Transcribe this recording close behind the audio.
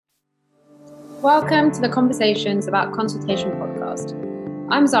Welcome to the Conversations About Consultation podcast.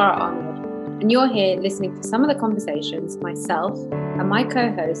 I'm Zara Arnold, and you're here listening to some of the conversations myself and my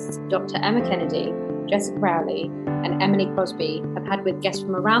co-hosts, Dr. Emma Kennedy, Jessica Rowley, and Emily Crosby, have had with guests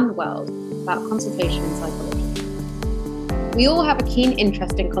from around the world about consultation and psychology. We all have a keen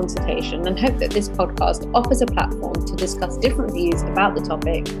interest in consultation and hope that this podcast offers a platform to discuss different views about the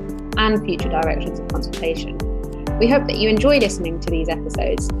topic and future directions of consultation. We hope that you enjoy listening to these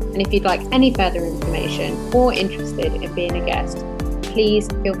episodes, and if you'd like any further information or interested in being a guest, please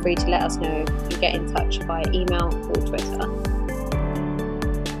feel free to let us know and get in touch via email or Twitter.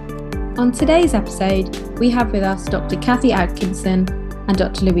 On today's episode, we have with us Dr. Cathy Atkinson and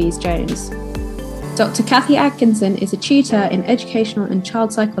Dr. Louise Jones. Dr. Cathy Atkinson is a tutor in educational and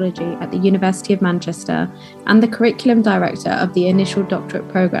child psychology at the University of Manchester and the curriculum director of the initial doctorate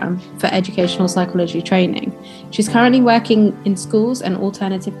programme for educational psychology training. She's currently working in schools and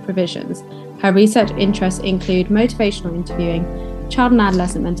alternative provisions. Her research interests include motivational interviewing, child and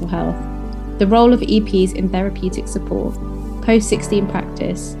adolescent mental health, the role of EPs in therapeutic support, post-16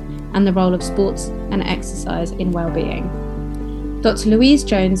 practice, and the role of sports and exercise in well-being. Dr. Louise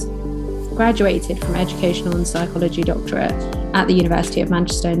Jones graduated from Educational and Psychology Doctorate at the University of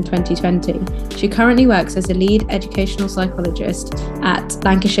Manchester in 2020. She currently works as a lead educational psychologist at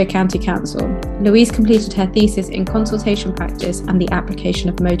Lancashire County Council. Louise completed her thesis in consultation practice and the application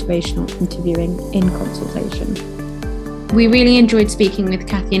of motivational interviewing in consultation. We really enjoyed speaking with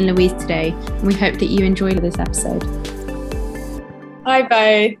Cathy and Louise today, and we hope that you enjoyed this episode. Hi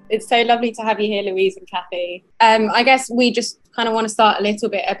both. It's so lovely to have you here, Louise and Cathy. I guess we just kind of want to start a little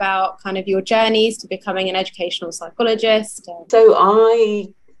bit about kind of your journeys to becoming an educational psychologist. So I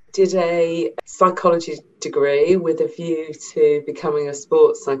did a psychology degree with a view to becoming a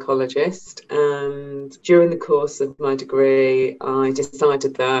sports psychologist, and during the course of my degree I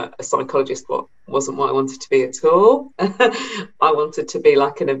decided that a psychologist wasn't what I wanted to be at all. I wanted to be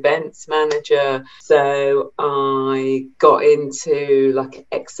like an events manager, so I got into like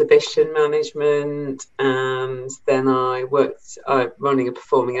exhibition management, and then I worked running a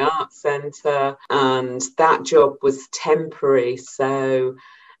performing arts centre, and that job was temporary. So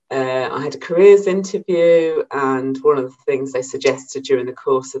I had a careers interview, and one of the things they suggested during the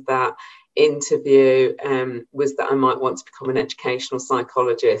course of that interview was that I might want to become an educational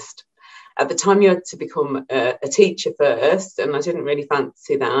psychologist. At the time, you had to become a teacher first, and I didn't really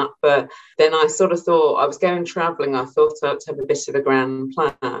fancy that. But then I sort of thought, I was going travelling, I thought I'd have a bit of a grand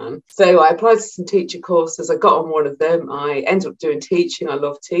plan. So I applied to some teacher courses. I got on one of them. I ended up doing teaching. I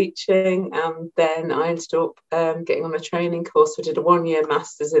love teaching. And then I ended up getting on a training course. I did a 1-year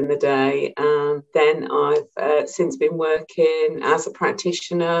master's in the day. And then I've since been working as a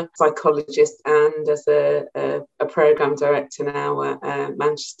practitioner, psychologist, and as a programme director now at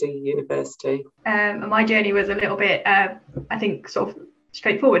Manchester University. My journey was a little bit, I think, sort of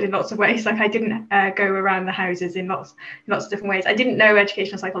straightforward in lots of ways. Like I didn't go around the houses in lots of different ways. I didn't know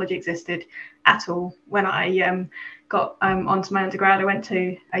educational psychology existed at all when I got onto my undergrad. I went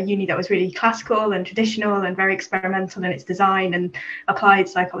to a uni that was really classical and traditional and very experimental in its design, and applied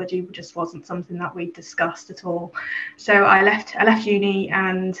psychology just wasn't something that we discussed at all. So I left uni,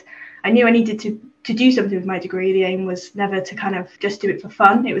 and I knew I needed to do something with my degree. The aim was never to kind of just do it for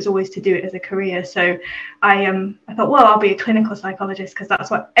fun. It was always to do it as a career. So I thought, well, I'll be a clinical psychologist, because that's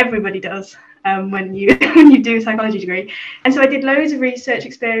what everybody does when you do a psychology degree. And so I did loads of research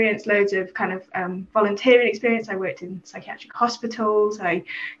experience, loads of kind of volunteering experience. I worked in psychiatric hospitals. I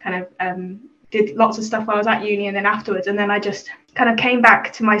kind of did lots of stuff while I was at uni and then afterwards. And then I just kind of came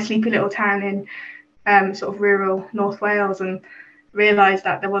back to my sleepy little town in sort of rural North Wales, and realised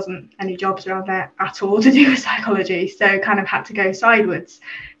that there wasn't any jobs around there at all to do with psychology, so kind of had to go sideways.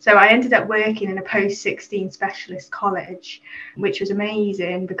 So I ended up working in a post-16 specialist college, which was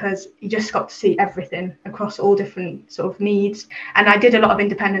amazing because you just got to see everything across all different sort of needs. And I did a lot of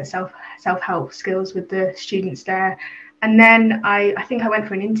independent self-help skills with the students there. And then I think I went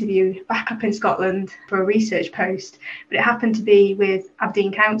for an interview back up in Scotland for a research post, but it happened to be with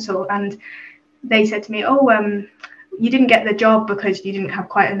Aberdeen Council, and they said to me, you didn't get the job because you didn't have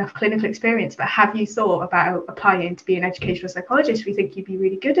quite enough clinical experience, but have you thought about applying to be an educational psychologist? We think you'd be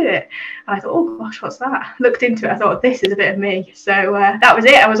really good at it. And I thought, oh gosh, what's that? Looked into it. I thought, this is a bit of me. So that was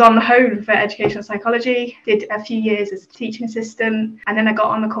it. I was on the hone for educational psychology, did a few years as a teaching assistant, and then I got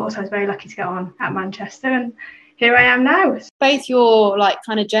on the course. I was very lucky to get on at Manchester, and here I am now. Both your like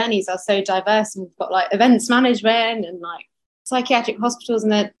kind of journeys are so diverse, and you've got like events management and like psychiatric hospitals,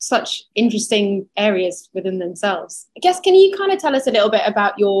 and they're such interesting areas within themselves. I guess, can you kind of tell us a little bit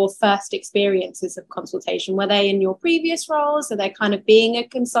about your first experiences of consultation? Were they in your previous roles? Are they kind of being a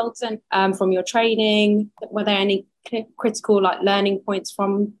consultant from your training? Were there any critical learning points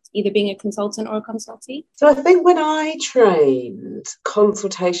from either being a consultant or a consultee? So I think when I trained,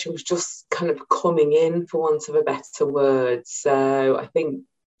 consultation was just kind of coming in, for want of a better word. So I think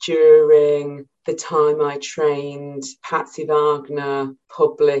during the time I trained, Patsy Wagner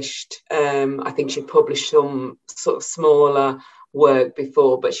published, I think she published some sort of smaller work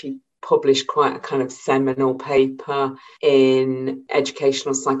before, but she published quite a kind of seminal paper in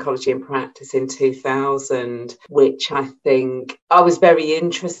Educational Psychology in Practice in 2000, which I think I was very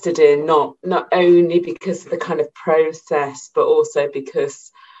interested in, not only because of the kind of process, but also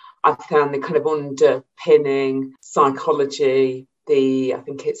because I found the kind of underpinning psychology, I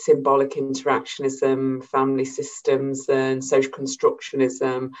think it's symbolic interactionism, family systems and social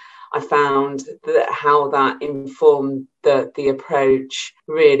constructionism. I found that how that informed the approach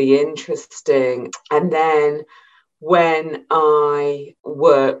really interesting. And then when I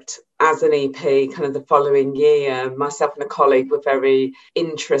worked as an EP kind of the following year, myself and a colleague were very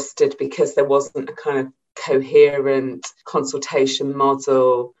interested because there wasn't a kind of coherent consultation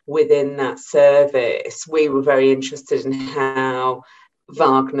model within that service. We were very interested in how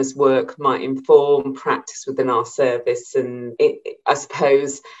Wagner's work might inform practice within our service, and I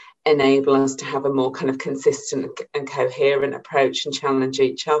suppose enable us to have a more kind of consistent and coherent approach and challenge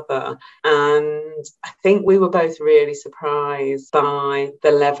each other. And I think we were both really surprised by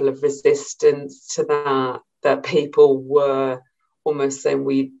the level of resistance to that people were almost saying,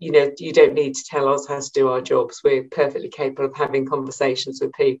 you don't need to tell us how to do our jobs. We're perfectly capable of having conversations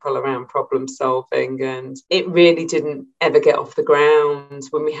with people around problem solving. And it really didn't ever get off the ground.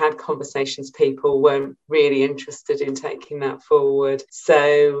 When we had conversations, people weren't really interested in taking that forward.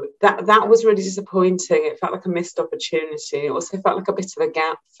 So that was really disappointing. It felt like a missed opportunity. It also felt like a bit of a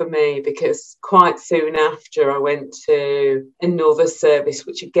gap for me, because quite soon after I went to another service,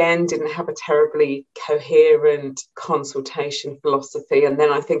 which again didn't have a terribly coherent consultation philosophy. And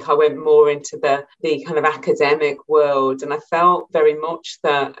then I think I went more into the kind of academic world, and I felt very much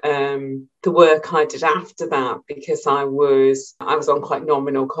that the work I did after that, because I was on quite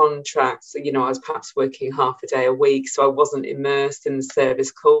nominal contracts, I was perhaps working half a day a week, so I wasn't immersed in the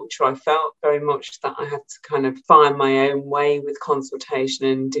service culture. I felt very much that I had to kind of find my own way with consultation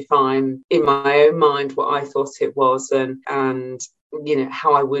and define in my own mind what I thought it was, and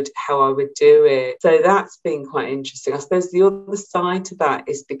how I would do it. So that's been quite interesting. I suppose the other side to that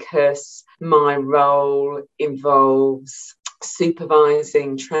is because my role involves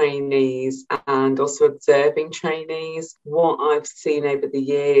supervising trainees and also observing trainees. What I've seen over the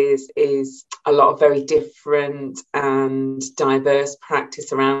years is a lot of very different and diverse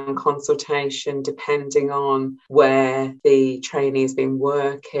practice around consultation, depending on where the trainee has been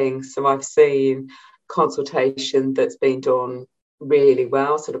working. So I've seen consultation that's been done really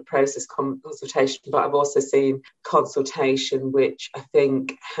well, sort of process consultation, but I've also seen consultation which I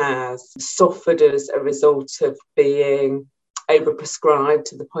think has suffered as a result of being overprescribed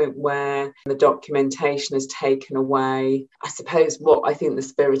to the point where the documentation is taken away. I suppose what I think the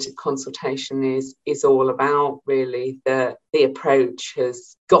spirit of consultation is all about, really, the approach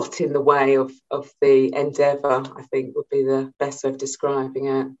has got in the way of the endeavour, I think would be the best way of describing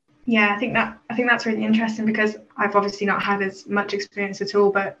it. Yeah, I think that's really interesting, because I've obviously not had as much experience at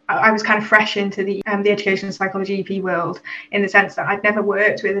all, but I was kind of fresh into the educational psychology EP world, in the sense that I'd never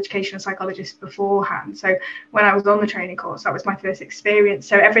worked with educational psychologists beforehand. So when I was on the training course, that was my first experience.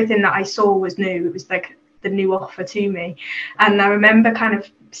 So everything that I saw was new. It was like the new offer to me. And I remember kind of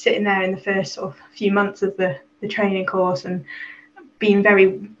sitting there in the first sort of few months of the training course and being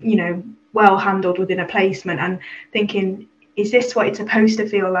very, well handled within a placement, and thinking, is this what it's supposed to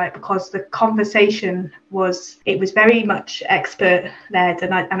feel like? Because the conversation was very much expert led,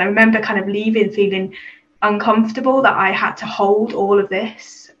 and I remember kind of leaving feeling uncomfortable that I had to hold all of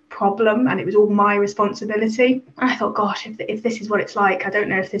this problem and it was all my responsibility. And I thought, gosh, if this is what it's like, I don't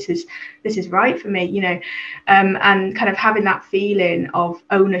know if this is right for me, and kind of having that feeling of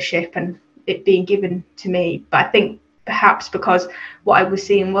ownership and it being given to me. But I think perhaps because what I was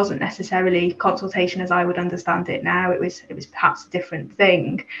seeing wasn't necessarily consultation as I would understand it now. It was perhaps a different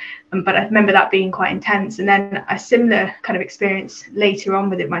thing. But I remember that being quite intense. And then a similar kind of experience later on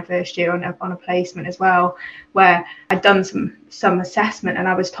within my first year on a placement as well, where I'd done some assessment and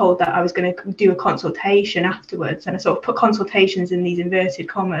I was told that I was going to do a consultation afterwards. And I sort of put consultations in these inverted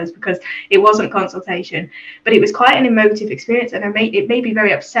commas because it wasn't consultation, but it was quite an emotive experience, and it made me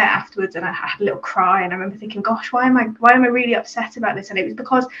very upset afterwards. And I had a little cry, and I remember thinking, gosh, why am I really upset about this? And it was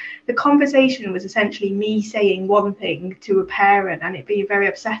because the conversation was essentially me saying one thing to a parent and it being very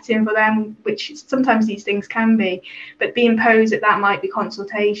upsetting for them, which sometimes these things can be, but being posed that might be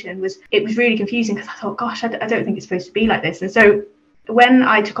consultation was really confusing, because I thought, gosh, I don't think it's supposed to be like this. And so when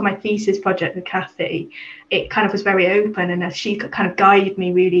I took on my thesis project with Kathy, it kind of was very open, and she kind of guided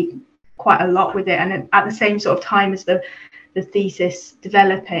me really quite a lot with it. And then at the same sort of time as the thesis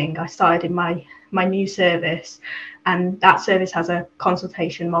developing, I started in my new service, and that service has a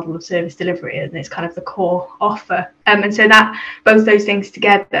consultation model of service delivery, and it's kind of the core offer. And so that both those things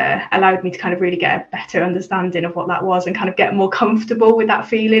together allowed me to kind of really get a better understanding of what that was, and kind of get more comfortable with that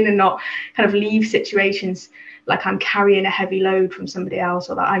feeling, and not kind of leave situations like I'm carrying a heavy load from somebody else,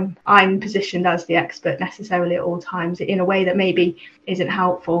 or that I'm positioned as the expert necessarily at all times in a way that maybe isn't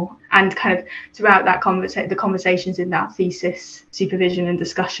helpful. And kind of throughout that the conversations in that thesis supervision and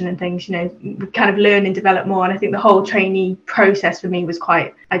discussion and things, we kind of learn and develop more. And I think the whole trainee process for me was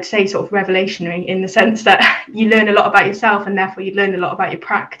quite, I'd say, sort of revelationary, in the sense that you learn a lot about yourself, and therefore you learn a lot about your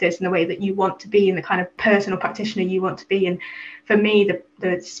practice and the way that you want to be, and the kind of person or practitioner you want to be. And for me,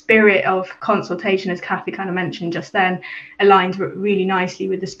 the spirit of consultation, as Kathy kind of mentioned just then, aligned really nicely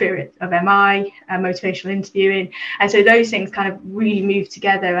with the spirit of MI, motivational interviewing. And so those things kind of really moved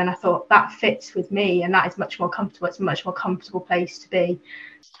together, and I thought that fits with me, and that is much more comfortable. It's a much more comfortable place to be.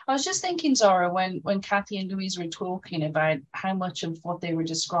 I was just thinking, Zara, when Kathy and Louise were talking about how much of what they were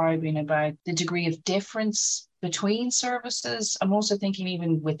describing about the degree of difference between services, I'm also thinking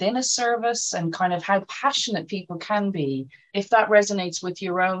even within a service, and kind of how passionate people can be, if that resonates with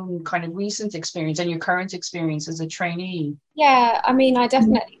your own kind of recent experience and your current experience as a trainee. Yeah, I mean, I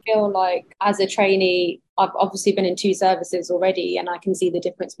definitely feel like as a trainee, I've obviously been in 2 services already, and I can see the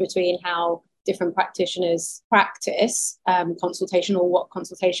difference between how different practitioners practice consultation, or what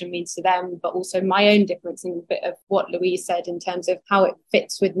consultation means to them, but also my own difference in a bit of what Louise said in terms of how it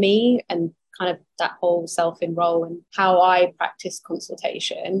fits with me, and kind of that whole self-enroll and how I practice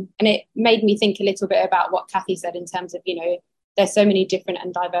consultation. And it made me think a little bit about what Kathy said in terms of, there's so many different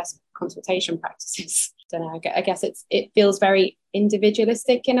and diverse consultation practices. I don't know, I guess it feels very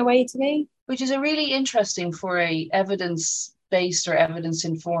individualistic in a way to me. Which is a really interesting for a evidence-based or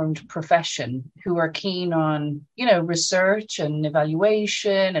evidence-informed profession, who are keen on, research and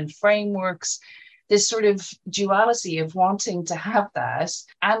evaluation and frameworks, this sort of duality of wanting to have that,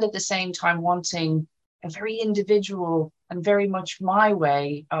 and at the same time wanting a very individual and very much my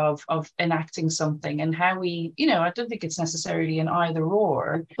way of enacting something, and how we, I don't think it's necessarily an either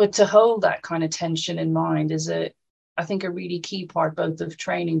or, but to hold that kind of tension in mind is I think a really key part both of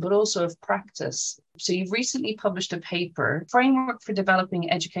training but also of practice. So you've recently published a paper, Framework for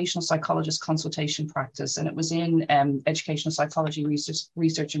Developing Educational Psychologist Consultation Practice, and it was in Educational Psychology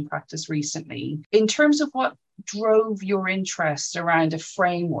Research and Practice recently. In terms of what drove your interest around a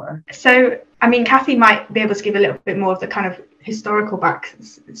framework? So, I mean, Kathy might be able to give a little bit more of the kind of historical back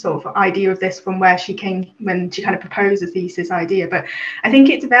sort of idea of this from where she came when she kind of proposed the thesis idea, but I think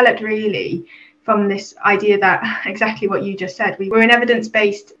it developed really from this idea that exactly what you just said. We're an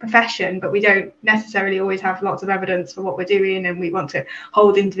evidence-based profession, but we don't necessarily always have lots of evidence for what we're doing, and we want to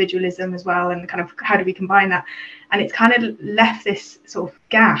hold individualism as well, and kind of how do we combine that? And it's kind of left this sort of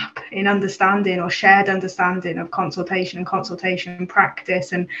gap in understanding, or shared understanding, of consultation and consultation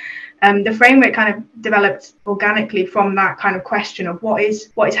practice. And the framework kind of developed organically from that kind of question of what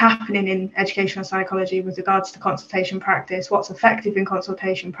is happening in educational psychology with regards to consultation practice, what's effective in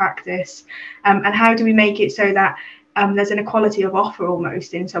consultation practice, and how do we make it so that there's an equality of offer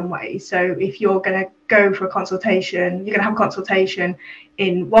almost in some ways. So if you're going to go for a consultation, you're going to have a consultation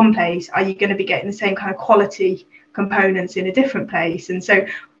in one place, are you going to be getting the same kind of quality components in a different place? And so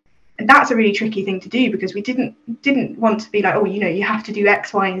that's a really tricky thing to do, because we didn't want to be like, you have to do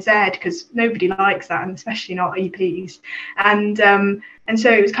X, Y, and Z, because nobody likes that, and especially not EPs. And so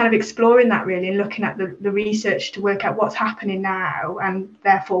it was kind of exploring that really, and looking at the research to work out what's happening now, and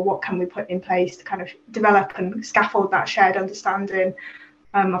therefore what can we put in place to kind of develop and scaffold that shared understanding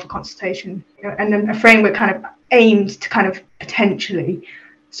of a consultation. And then a framework kind of aimed to kind of potentially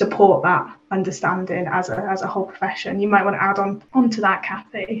support that understanding as a whole profession. You might want to add on to that,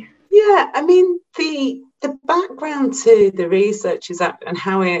 Kathy. Yeah, I mean, the the background to the research and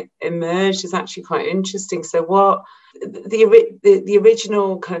how it emerged is actually quite interesting. So what the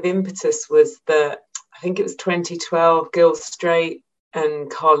original kind of impetus was that I think it was 2012, Gil Strait and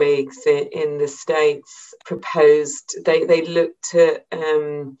colleagues in the States proposed, they looked at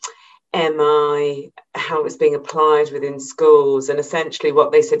MI, how it was being applied within schools. And essentially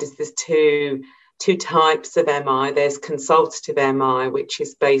what they said is there's two types of MI. There's consultative MI, which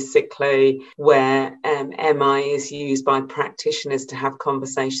is basically where MI is used by practitioners to have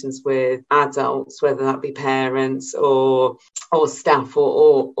conversations with adults, whether that be parents or staff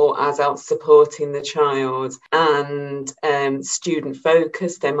or adults supporting the child, and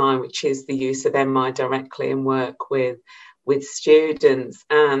student-focused MI, which is the use of MI directly in work with students.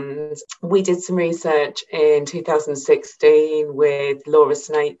 And we did some research in 2016 with Laura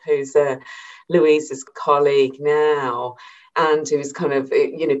Snape, who's Louise's colleague now, and who's kind of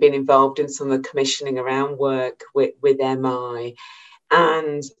been involved in some of the commissioning around work with MI.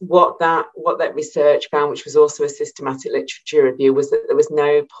 And what that research found, which was also a systematic literature review, was that there was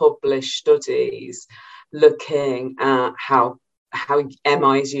no published studies looking at how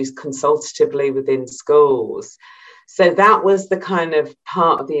MI is used consultatively within schools. So that was the kind of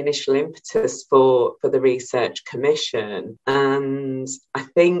part of the initial impetus for the research commission. And I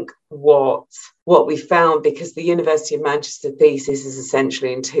think what we found, because the University of Manchester thesis is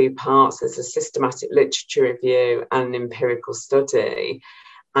essentially in two parts, there's a systematic literature review and an empirical study.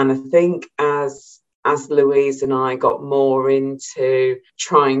 And I think as Louise and I got more into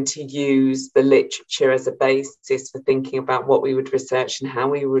trying to use the literature as a basis for thinking about what we would research and how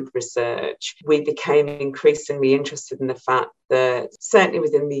we would research, we became increasingly interested in the fact that certainly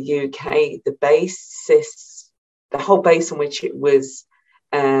within the UK, the whole base on which it was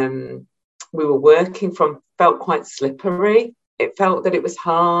we were working from felt quite slippery. It felt that it was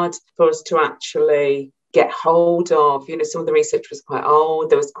hard for us to actually get hold of. Some of the research was quite old.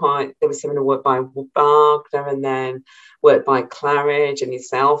 There was similar work by Wagner and then work by Claridge and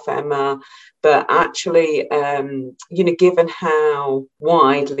yourself, Emma. But actually, given how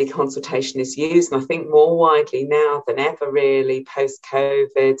widely consultation is used, and I think more widely now than ever, really,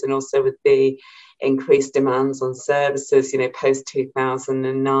 post-COVID, and also with the increased demands on services,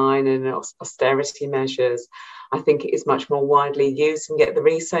 post-2009 and austerity measures, I think it is much more widely used, and yet the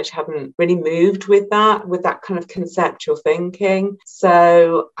research hadn't really moved with that kind of conceptual thinking.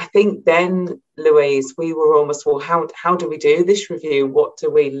 So I think then, Louise, we were almost, well, how do we do this review? What do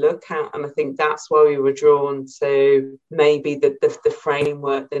we look at? And I think that's why we were drawn to maybe the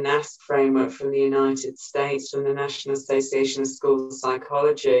framework, the NASC framework from the United States, from the National Association of School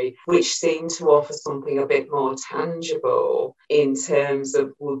Psychology, which seemed to offer something a bit more tangible in terms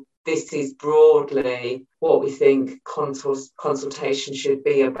of, well, this is broadly what we think consultation should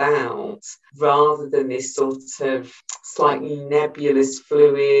be about, rather than this sort of slightly nebulous,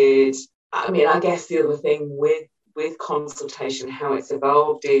 fluid. I mean, I guess the other thing with consultation, how it's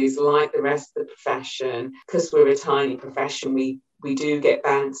evolved is, like the rest of the profession, because we're a tiny profession, we do get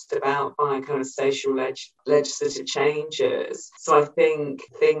bounced about by kind of social legislative changes. So I think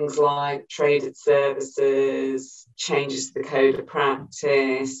things like traded services, changes to the code of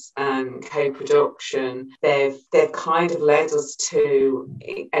practice and co-production, they've kind of led us to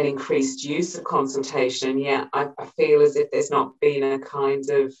an increased use of consultation. And yet I feel as if there's not been a kind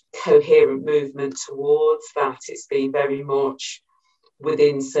of coherent movement towards that. It's been very much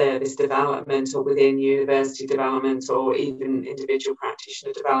within service development or within university development or even individual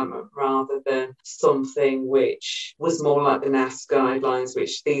practitioner development, rather than something which was more like the NASC guidelines,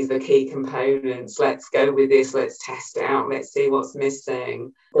 which these are key components. Let's go with this, let's test it out, let's see what's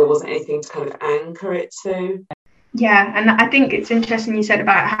missing. There wasn't anything to kind of anchor it to. Yeah, and I think it's interesting you said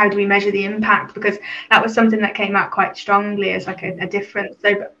about how do we measure the impact, because that was something that came out quite strongly as like a difference.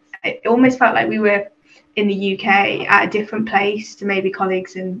 So it almost felt like we were in the UK at a different place to maybe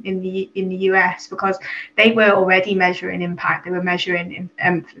colleagues in the US, because they were already measuring impact. They were measuring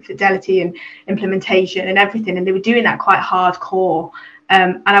fidelity and implementation and everything, and they were doing that quite hardcore.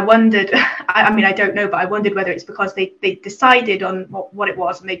 And I wondered, I mean, I don't know, but I wondered whether it's because they decided on what it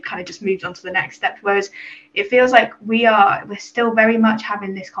was and they kind of just moved on to the next step. Whereas it feels like we're still very much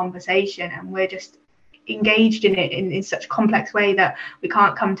having this conversation, and we're just engaged in it in such a complex way that we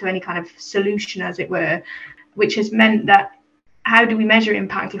can't come to any kind of solution, as it were, which has meant that how do we measure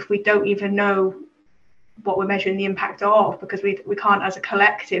impact if we don't even know what we're measuring the impact of, because we can't as a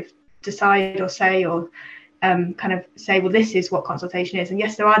collective decide or say or kind of say, well, this is what consultation is. And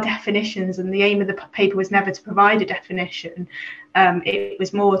yes, there are definitions, and the aim of the paper was never to provide a definition. It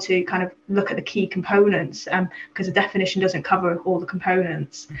was more to kind of look at the key components, because a definition doesn't cover all the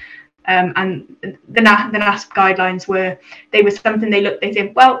components. And the NASP guidelines were something they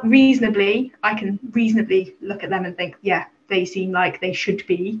said, well, reasonably, I can reasonably look at them and think, yeah, they seem like they should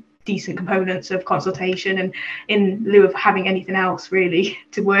be decent components of consultation, and in lieu of having anything else really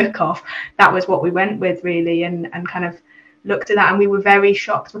to work off, that was what we went with really, and kind of looked at that. And we were very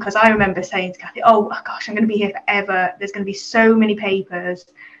shocked, because I remember saying to Kathy, oh gosh, I'm going to be here forever, there's going to be so many papers,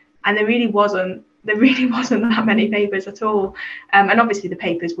 and there really wasn't that many papers at all. And obviously the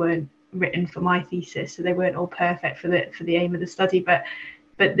papers weren't written for my thesis, so they weren't all perfect for the aim of the study, but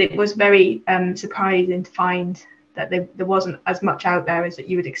it was very surprising to find that there wasn't as much out there as that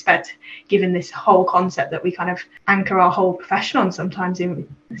you would expect, given this whole concept that we kind of anchor our whole profession on sometimes in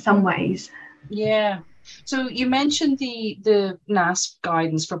some ways. Yeah. So you mentioned the NASP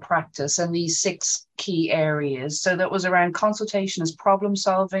guidance for practice and these 6 key areas. So that was around consultation as problem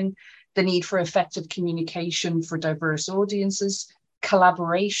solving, the need for effective communication for diverse audiences,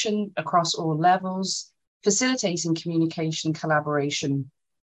 collaboration across all levels, facilitating communication, collaboration,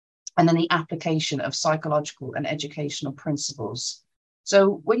 and then the application of psychological and educational principles.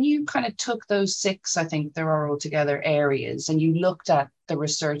 So when you kind of took those 6, I think there are altogether areas, and you looked at the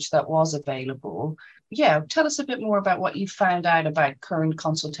research that was available, tell us a bit more about what you found out about current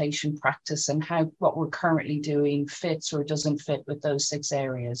consultation practice and how what we're currently doing fits or doesn't fit with those 6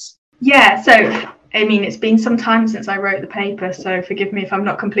 areas. Yeah, so I mean, it's been some time since I wrote the paper, so forgive me if I'm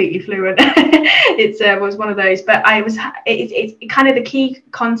not completely fluent. It was one of those, but it's kind of the key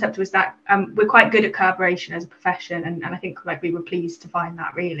concept was that we're quite good at collaboration as a profession, and I think like we were pleased to find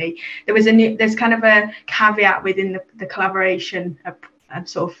that really. There's kind of a caveat within the collaboration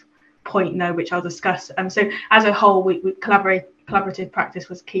sort of point though, which I'll discuss. So as a whole, we collaborative practice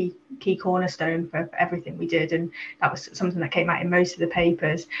was key cornerstone for everything we did, and that was something that came out in most of the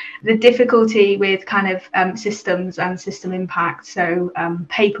papers. The difficulty with kind of systems and system impact, so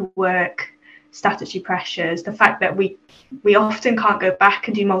paperwork, statutory pressures, the fact that we often can't go back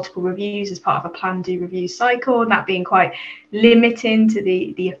and do multiple reviews as part of a plan do review cycle, and that being quite limiting to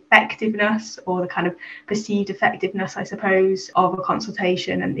the effectiveness or the kind of perceived effectiveness, I suppose, of a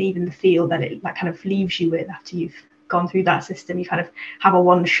consultation, and even the feel that it kind of leaves you with after you've gone through that system. You kind of have a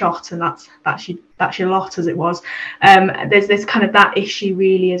one shot, and that's your lot, as it was. There's kind of that issue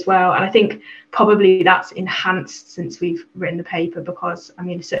really as well, and I think probably that's enhanced since we've written the paper, because I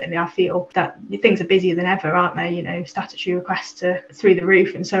mean certainly I feel that things are busier than ever, aren't they? You know, statutory requests are through the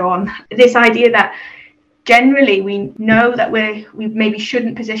roof and so on. This idea that generally we know that we maybe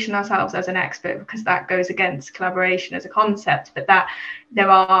shouldn't position ourselves as an expert, because that goes against collaboration as a concept, but that there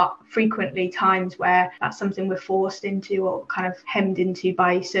are frequently times where that's something we're forced into or kind of hemmed into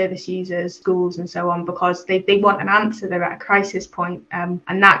by service users, schools and so on, because they want an answer, they're at a crisis point, and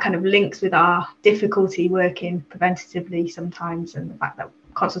that kind of links with our difficulty working preventatively sometimes, and the fact that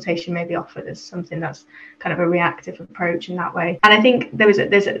consultation may be offered as something that's kind of a reactive approach in that way. And I think there's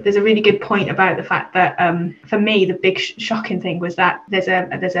a really good point about the fact that for me the big shocking thing was that there's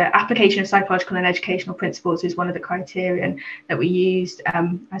a application of psychological and educational principles is one of the criterion that we used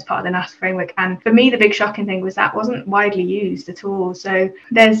as part of the NASP framework, and for me the big shocking thing was that wasn't widely used at all. So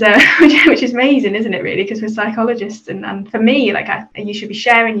there's which is amazing, isn't it, really, because we're psychologists, and for me, like, you should be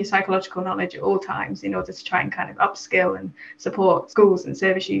sharing your psychological knowledge at all times in order to try and kind of upskill and support schools and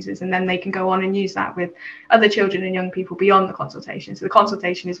service users, and then they can go on and use that with other children and young people beyond the consultation. So the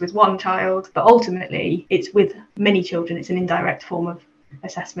consultation is with one child, but ultimately it's with many children. It's an indirect form of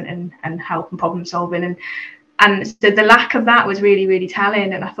assessment and help and problem solving, and so the lack of that was really, really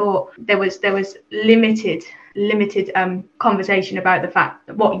telling. And I thought there was limited conversation about the fact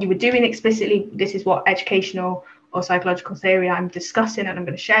that what you were doing explicitly, this is what educational or psychological theory I'm discussing, and I'm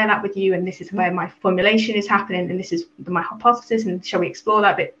going to share that with you, and this is where my formulation is happening, and this is my hypothesis, and shall we explore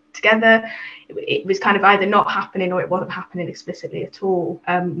that bit together? It was kind of either not happening or it wasn't happening explicitly at all,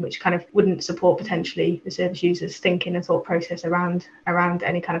 which kind of wouldn't support potentially the service users' thinking and thought process around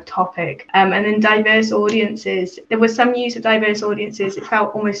any kind of topic. And then diverse audiences, there was some use of diverse audiences. It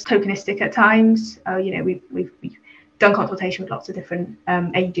felt almost tokenistic at times. We've done consultation with lots of different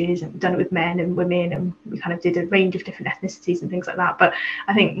ages, and we've done it with men and women, and we kind of did a range of different ethnicities and things like that. But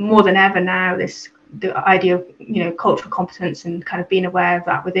I think more than ever now, the idea of cultural competence and kind of being aware of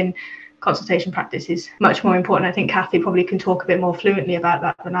that within consultation practice is much more important. I think Kathy probably can talk a bit more fluently about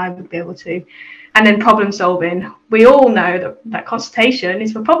that than I would be able to. And then problem solving. We all know that consultation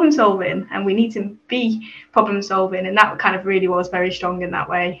is for problem solving, and we need to be problem solving, and that kind of really was very strong in that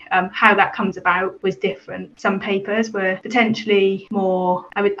way. How that comes about was different. Some papers were potentially more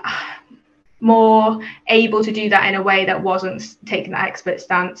able to do that in a way that wasn't taking that expert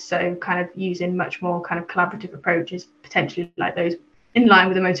stance, so kind of using much more kind of collaborative approaches, potentially like those in line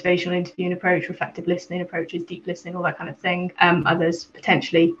with the motivational interviewing approach, reflective listening approaches, deep listening, all that kind of thing. Others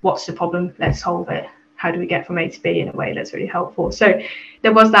potentially, what's the problem? Let's solve it. How do we get from A to B in a way that's really helpful? So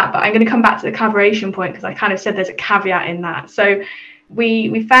there was that, but I'm going to come back to the collaboration point because I kind of said there's a caveat in that. So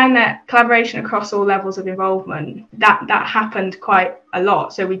we found that collaboration across all levels of involvement, that happened quite a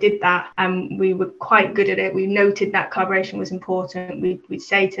lot. So we did that and we were quite good at it. We noted that collaboration was important. We'd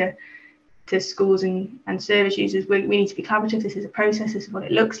say to schools and service users, we need to be collaborative. This is a process. This is what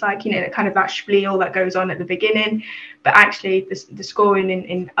it looks like. You know, kind of that spiel that goes on at the beginning. But actually, the scoring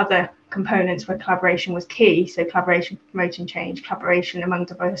in other components where collaboration was key. So collaboration promoting change, collaboration among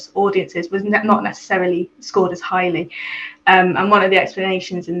diverse audiences was not necessarily scored as highly. And one of the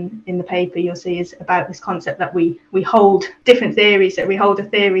explanations in the paper you'll see is about this concept that we hold different theories. So we hold a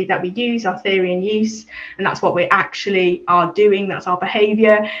theory that we use, our theory in use, and that's what we actually are doing. That's our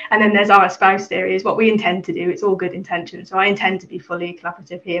behaviour. And then there's our espoused theory, is what we intend to do. It's all good intention. So I intend to be fully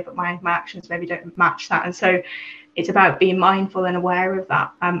collaborative here, but my actions maybe don't match that. And so it's about being mindful and aware of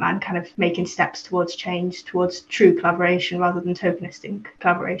that, and kind of making steps towards change, towards true collaboration rather than tokenistic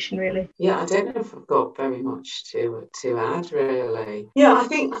collaboration, really. Yeah, I don't know if I've got very much to add, really. Yeah, I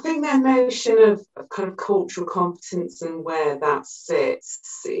think that notion of kind of cultural competence and where that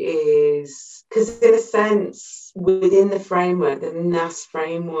sits is, because in a sense, within the framework, the NAS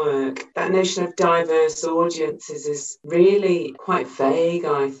framework, that notion of diverse audiences is really quite vague,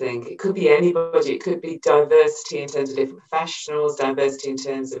 I think. It could be anybody. It could be diversity in terms of different professionals, diversity in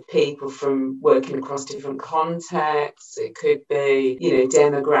terms of people from working across different contexts. It could be,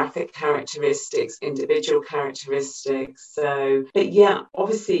 demographic characteristics, individual characteristics. So, but yeah,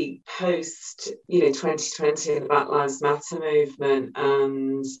 obviously post, 2020 and the Black Lives Matter movement,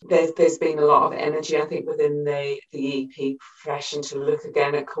 and there's been a lot of energy, I think, within the EP profession to look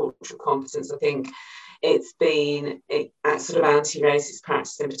again at cultural competence. I think it's been sort of anti-racist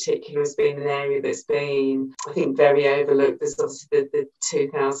practice in particular has been an area that's been, I think, very overlooked. There's obviously the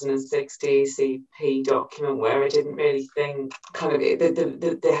 2006 DCP document where I didn't really think kind of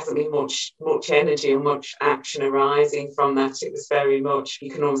there hasn't been much energy or much action arising from that. It was very much,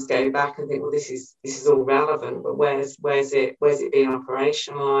 you can almost go back and think, well, this is all relevant, but where's it being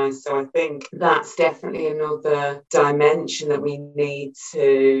operationalised? So I think that's definitely another dimension that we need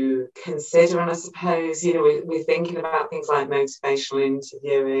to consider. And I suppose, we're thinking about things like motivational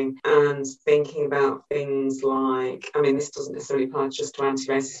interviewing and thinking about things like, I mean, this doesn't necessarily apply just to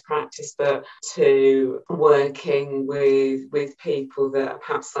anti-racist practice, but to working with people that are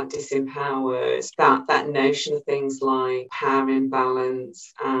perhaps like disempowered, that notion of things like power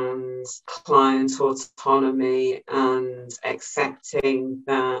imbalance and client autonomy and accepting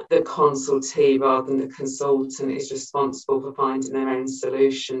that the consultee rather than the consultant is responsible for finding their own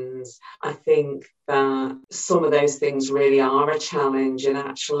solutions. I think that some of those things really are a challenge, and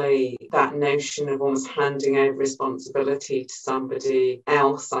actually that notion of almost handing over responsibility to somebody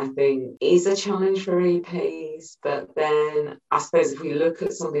else, I think, is a challenge for EPs. But then I suppose if we look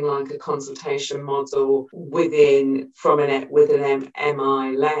at something like a consultation model with an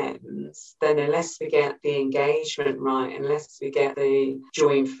MI lens, then unless we get the engagement right, unless we get the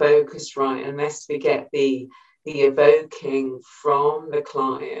joint focus right, unless we get the evoking from the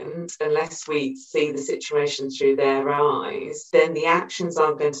client, unless we see the situation through their eyes, then the actions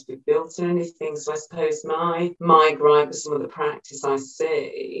aren't going to be built on anything. So I suppose my gripe with some of the practice I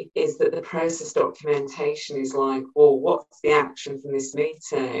see is that the process documentation is like, well, what's the action from this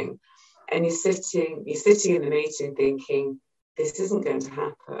meeting? And you're sitting in the meeting thinking, this isn't going to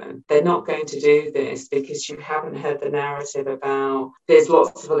happen. They're not going to do this because you haven't heard the narrative about there's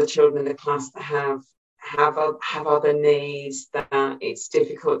lots of other children in the class that have other needs, that it's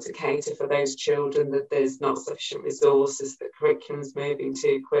difficult to cater for those children, that there's not sufficient resources, that curriculum's moving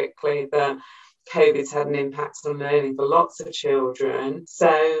too quickly, that COVID's had an impact on learning for lots of children.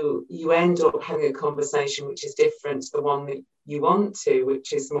 So you end up having a conversation which is different to the one that you want to,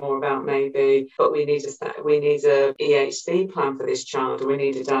 which is more about maybe, but we need a EHC plan for this child, or we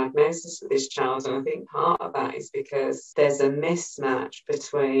need a diagnosis for this child. And I think part of that is because there's a mismatch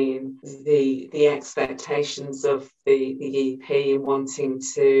between the expectations of the EP wanting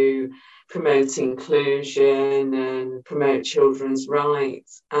to promote inclusion and promote children's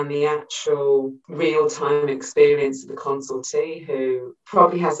rights, and the actual real-time experience of the consultee who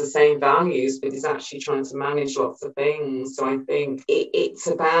probably has the same values but is actually trying to manage lots of things. So I think it's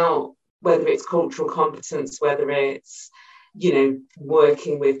about whether it's cultural competence, whether it's you know,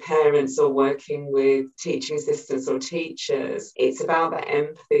 working with parents or working with teaching assistants or teachers. It's about that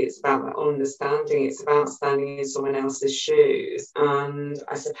empathy, it's about that understanding, it's about standing in someone else's shoes. And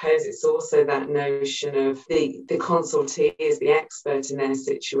I suppose it's also that notion of the consultee is the expert in their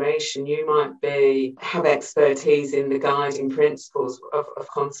situation. You might have expertise in the guiding principles of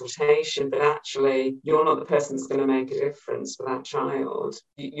consultation, but actually you're not the person that's going to make a difference for that child.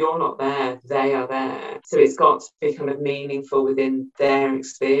 You're not there, they are there. So it's got to be kind of meaningful within their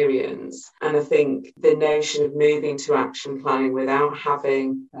experience. And I think the notion of moving to action planning without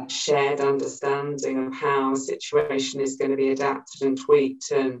having that shared understanding of how a situation is going to be adapted and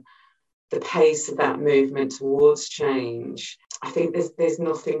tweaked and the pace of that movement towards change, I think there's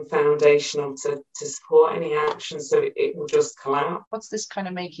nothing foundational to support any action, so it will just collapse. What's this kind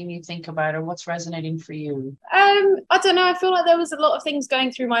of making you think about, or what's resonating for you? I don't know. I feel like there was a lot of things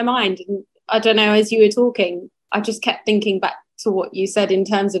going through my mind, and I don't know, as you were talking, I just kept thinking back to what you said in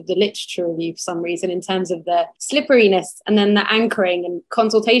terms of the literature review for some reason, in terms of the slipperiness and then the anchoring, and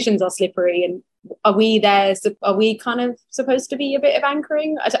consultations are slippery, and are we kind of supposed to be a bit of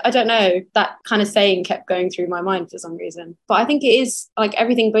anchoring? I don't know. That kind of saying kept going through my mind for some reason. But I think it is, like,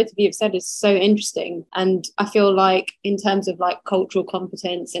 everything both of you have said is so interesting. And I feel like in terms of like cultural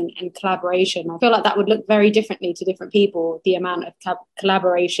competence and collaboration, I feel like that would look very differently to different people, the amount of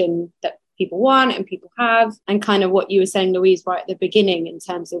collaboration that people want and people have, and kind of what you were saying, Louise, right at the beginning, in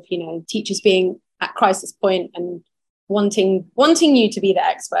terms of, you know, teachers being at crisis point and wanting you to be the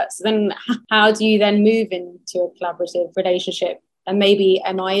expert. So then how do you then move into a collaborative relationship? And maybe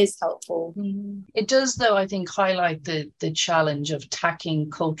MI is helpful. It does, though, I think, highlight the challenge of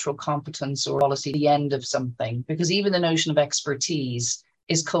tacking cultural competence or policy the end of something, because even the notion of expertise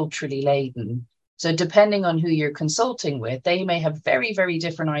is culturally laden. So depending on who you're consulting with, they may have very, very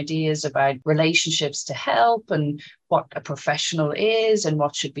different ideas about relationships to help and what a professional is and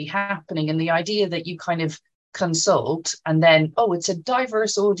what should be happening. And the idea that you kind of consult and then, oh, it's a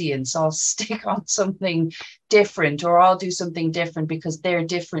diverse audience, I'll stick on something different, or I'll do something different because they're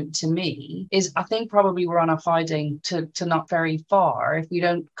different to me, is, I think, probably we're on a hiding to not very far if we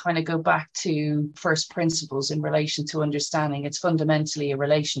don't kind of go back to first principles in relation to understanding it's fundamentally a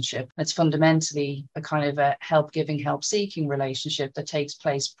relationship. It's fundamentally a kind of a help giving, help seeking relationship that takes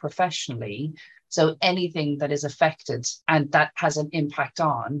place professionally. So anything that is affected and that has an impact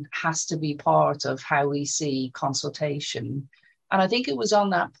on has to be part of how we see consultation. And I think it was on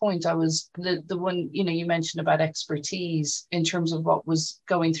that point, I was the one, you know, you mentioned about expertise in terms of what was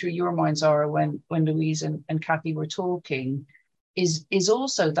going through your mind, Zara, when Louise and Kathy were talking, is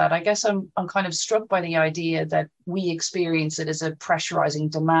also that I guess I'm kind of struck by the idea that we experience it as a pressurizing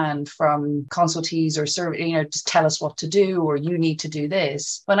demand from consultees or you know, just tell us what to do, or you need to do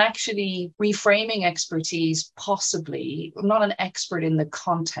this, when actually reframing expertise, possibly not an expert in the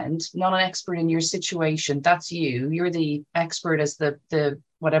content, not an expert in your situation, that's you're the expert as the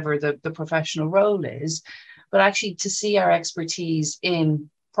whatever the professional role is, but actually to see our expertise in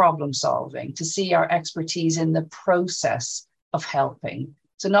problem solving, to see our expertise in the process of helping.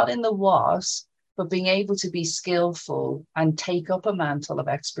 So not in the what, but being able to be skillful and take up a mantle of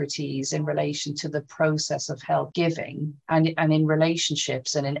expertise in relation to the process of help giving and in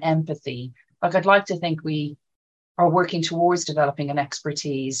relationships and in empathy. Like, I'd like to think we are working towards developing an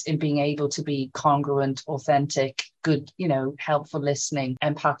expertise in being able to be congruent, authentic, good, you know, helpful listening,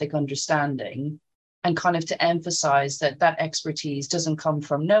 empathic understanding, and kind of to emphasize that expertise doesn't come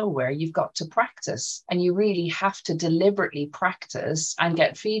from nowhere. You've got to practice, and you really have to deliberately practice and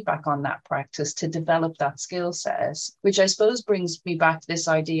get feedback on that practice to develop that skill set, which I suppose brings me back to this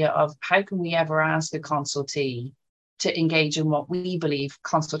idea of how can we ever ask a consultee to engage in what we believe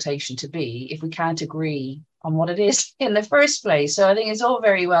consultation to be if we can't agree on what it is in the first place. So I think it's all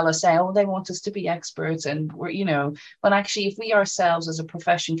very well to say, oh, they want us to be experts, and we're, you know, when actually if we ourselves as a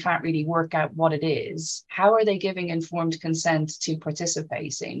profession can't really work out what it is, how are they giving informed consent to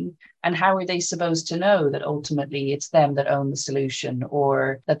participating? And how are they supposed to know that ultimately it's them that own the solution,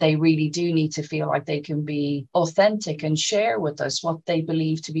 or that they really do need to feel like they can be authentic and share with us what they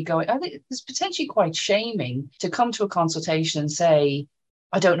believe to be going? I think it's potentially quite shaming to come to a consultation and say,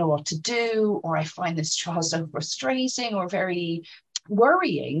 I don't know what to do, or I find this child so frustrating or very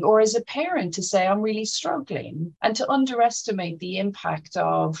worrying, or as a parent to say, I'm really struggling, and to underestimate the impact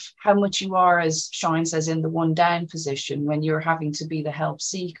of how much you are, as Shine says, in the one down position when you're having to be the help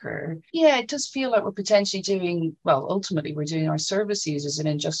seeker. Yeah, it does feel like we're potentially doing, well, ultimately we're doing our service users an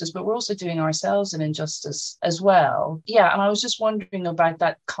injustice, but we're also doing ourselves an injustice as well. Yeah, and I was just wondering about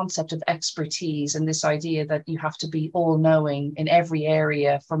that concept of expertise and this idea that you have to be all knowing in every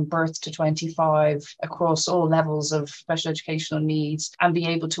area from birth to 25 across all levels of special educational needs, and be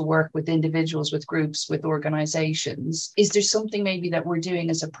able to work with individuals, with groups, with organizations. Is there something maybe that we're doing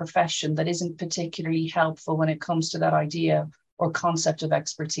as a profession that isn't particularly helpful when it comes to that idea or concept of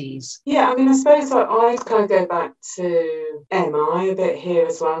expertise? Yeah, I mean, I suppose I'd kind of go back to MI a bit here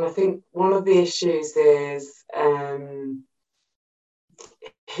as well. And I think one of the issues is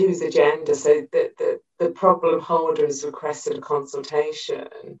whose agenda. So the problem holder has requested a consultation,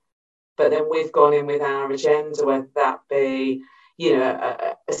 but then we've gone in with our agenda, whether that be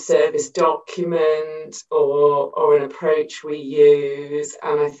a service document or an approach we use.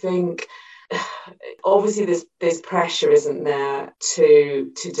 And I think obviously this pressure isn't there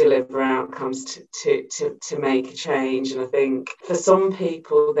to deliver outcomes, to make a change. And I think for some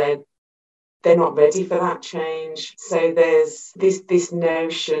people they're not ready for that change. So there's this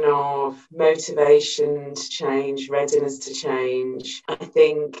notion of motivation to change, readiness to change, I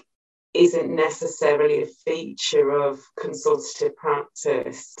think isn't necessarily a feature of consultative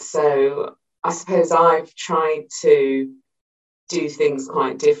practice. So I suppose I've tried to do things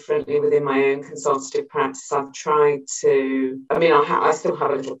quite differently within my own consultative practice. I've tried to, I still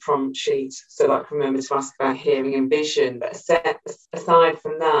have a little prompt sheet so that I can remember to ask about hearing and vision, but aside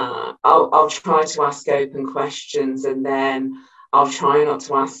from that, I'll try to ask open questions, and then I'll try not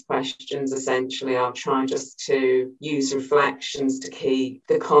to ask questions, essentially. I'll try just to use reflections to keep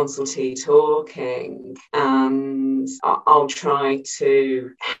the consultee talking. And I'll try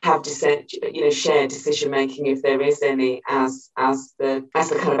to have shared decision making, if there is any, as the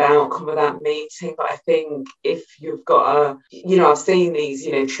kind of outcome of that meeting. But I think if you've got I've seen these,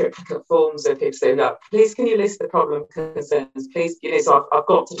 triplicate forms of people saying, "Look, please can you list the problem concerns, please, so I've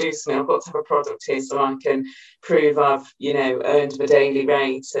got to do something, I've got to have a product here so I can prove I've, earned the daily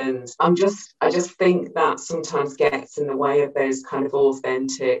rate." And I just think that sometimes gets in the way of those kind of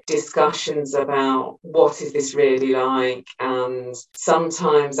authentic discussions about what is this really like. And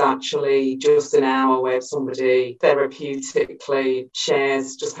sometimes actually just an hour where somebody therapeutically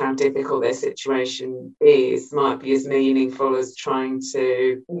shares just how difficult their situation is might be as meaningful as trying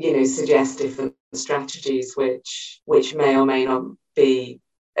to, suggest different strategies which may or may not be,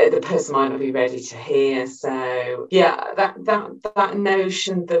 the person might not be ready to hear. So yeah, that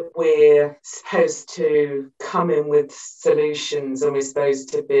notion that we're supposed to come in with solutions and we're supposed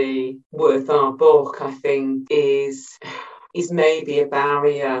to be worth our book, I think is maybe a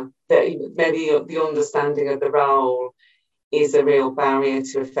barrier, that maybe the understanding of the role is a real barrier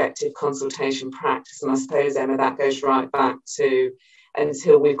to effective consultation practice. And I suppose, Emma, that goes right back to,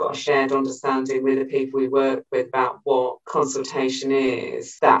 until we've got a shared understanding with the people we work with about what consultation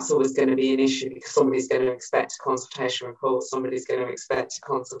is, that's always going to be an issue, because somebody's going to expect a consultation report, somebody's going to expect a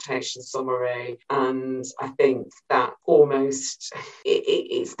consultation summary. And I think that almost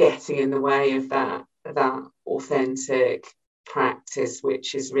it's getting in the way of that authentic practice,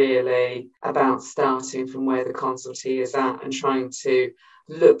 which is really about starting from where the consultee is at and trying to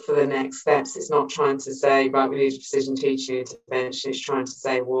look for the next steps. It's not trying to say, right, we need a precision teaching intervention. It's trying to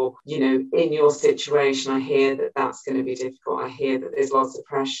say, well, in your situation, I hear that that's going to be difficult. I hear that there's lots of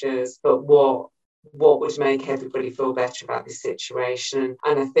pressures, but what would make everybody feel better about this situation?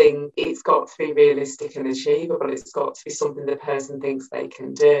 And I think it's got to be realistic and achievable. It's got to be something the person thinks they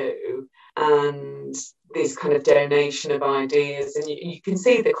can do. And this kind of donation of ideas, and you can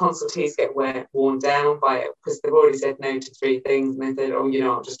see the consultees get worn down by it, because they've already said no to 3 things, and they said,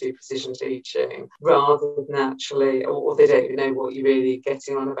 I'll just do precision teaching, rather than actually, or they don't even know what you're really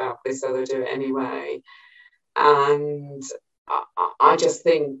getting on about this, so they'll do it anyway. And I just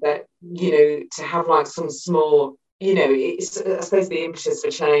think that, to have like some small, it's, I suppose the impetus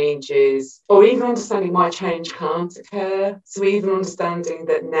for change is, or even understanding why change can't occur. So even understanding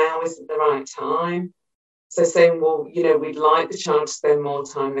that now isn't the right time. So saying, well, we'd like the child to spend more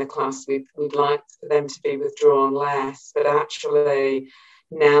time in their class, we'd like for them to be withdrawn less, but actually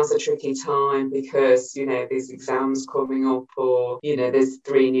now's a tricky time because, there's exams coming up, or, there's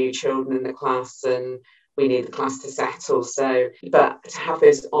 3 new children in the class and we need the class to settle. So, but to have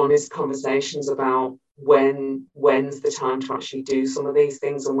those honest conversations about when's the time to actually do some of these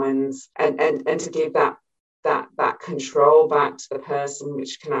things, and and to give that control back to the person, who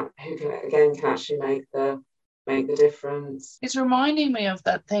can actually make the make the difference. It's reminding me of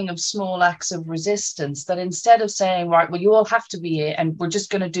that thing of small acts of resistance, that instead of saying, right, well, you all have to be it and we're just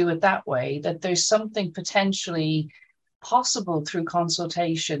going to do it that way, that there's something potentially possible through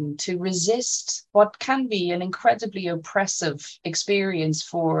consultation to resist what can be an incredibly oppressive experience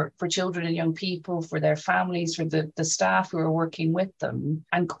for children and young people, for their families, for the staff who are working with them,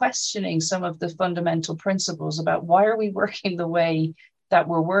 and questioning some of the fundamental principles about why are we working the way that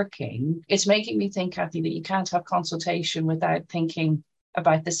we're working. It's making me think, Kathy, that you can't have consultation without thinking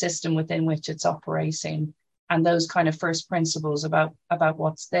about the system within which it's operating and those kind of first principles about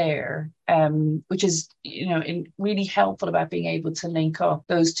what's there, which is, really helpful about being able to link up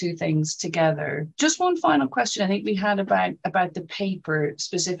those two things together. Just one final question I think we had about the paper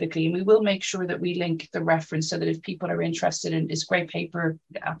specifically, and we will make sure that we link the reference so that if people are interested in this great paper,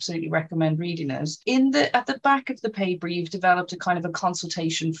 I absolutely recommend reading it. At the back of the paper, you've developed a kind of a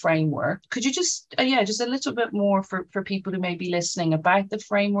consultation framework. Could you just a little bit more for people who may be listening about the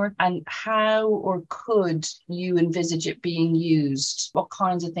framework and how or could you envisage it being used? What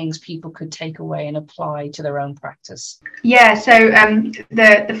kinds of things people could take away and apply to their own practice? Yeah, so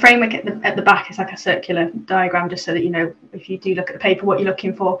the framework at the back is like a circular diagram, just so that you know if you do look at the paper what you're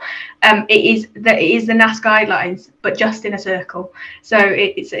looking for. It is the NAS guidelines, but just in a circle. So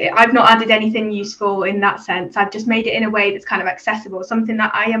I've not added anything useful in that sense. I've just made it in a way that's kind of accessible, something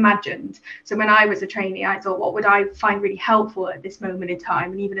that I imagined. So when I was a trainee, I thought, what would I find really helpful at this moment in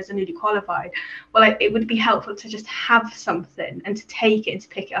time, and even as a newly qualified? Well, it would be helpful to just have something and to take it and to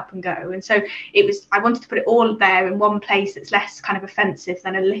pick it up and go. And so I wanted to put it all there in one place that's less kind of offensive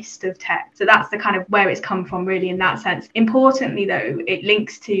than a list of text. So that's the kind of where it's come from, really, in that sense. Importantly, though, it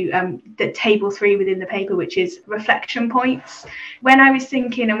links to the table 3 within the paper, which is reflection points. When I was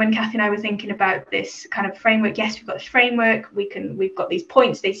thinking, and when Kathy and I were thinking about this kind of framework, yes, we've got this framework, we've got these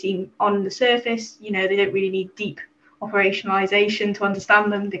points, they seem on the surface, they don't really need deep operationalization to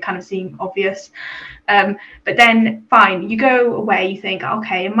understand them, they kind of seem obvious, but then fine, you go away, you think,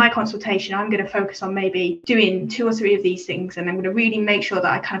 okay, in my consultation I'm going to focus on maybe doing 2 or 3 of these things, and I'm going to really make sure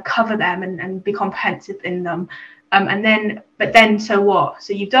that I kind of cover them and be comprehensive in them, but then so what?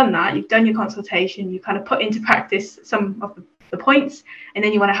 So you've done that, you've done your consultation, you kind of put into practice some of the points, and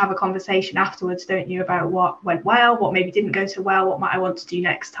then you want to have a conversation afterwards, don't you, about what went well, what maybe didn't go so well, what might I want to do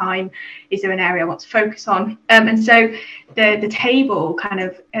next time, is there an area I want to focus on? And so the table kind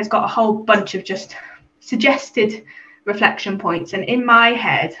of has got a whole bunch of just suggested reflection points, and in my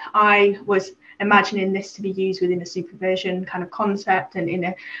head I was imagining this to be used within a supervision kind of concept, and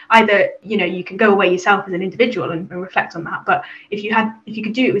in either you can go away yourself as an individual and reflect on that, but if you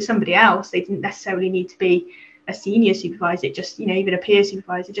could do it with somebody else, they didn't necessarily need to be a senior supervisor, just even a peer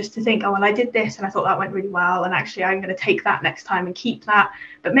supervisor, just to think, oh well, I did this and I thought that went really well, and actually I'm going to take that next time and keep that,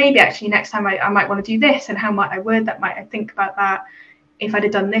 but maybe actually next time I might want to do this, and how might I word that, might I think about that, if I'd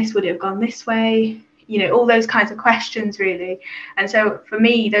have done this, would it have gone this way, all those kinds of questions, really. And so for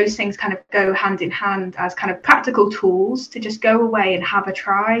me, those things kind of go hand in hand as kind of practical tools to just go away and have a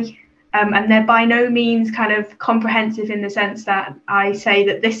try. And they're by no means kind of comprehensive in the sense that I say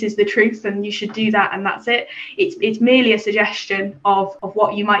that this is the truth and you should do that and that's it. It's merely a suggestion of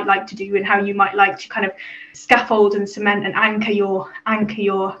what you might like to do and how you might like to kind of scaffold and cement and anchor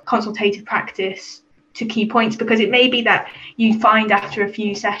your consultative practice to key points, because it may be that you find after a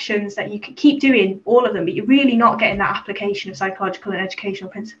few sessions that you can keep doing all of them, but you're really not getting that application of psychological and educational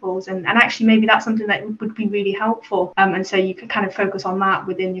principles, and actually maybe that's something that would be really helpful, and so you could kind of focus on that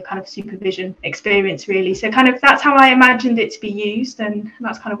within your kind of supervision experience, really. So kind of that's how I imagined it to be used, and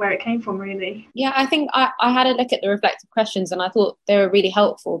that's kind of where it came from, really. Yeah, I think I had a look at the reflective questions and I thought they were really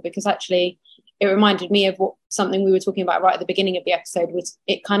helpful, because actually it reminded me of something we were talking about right at the beginning of the episode, was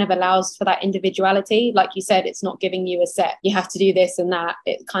it kind of allows for that individuality. Like you said, it's not giving you a set, you have to do this and that.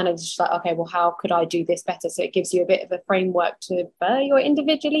 It kind of just like, okay, well, how could I do this better? So it gives you a bit of a framework to bear your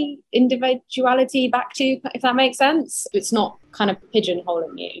individuality back to, if that makes sense. It's not kind of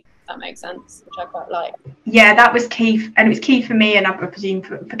pigeonholing you, if that makes sense, which I quite like. Yeah, that was key. And it was key for me, and I presume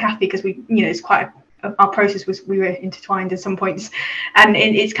for Kathy, because we, it's quite our process was, we were intertwined at some points, and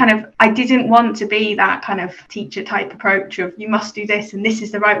it's kind of, I didn't want to be that kind of teacher type approach of you must do this and this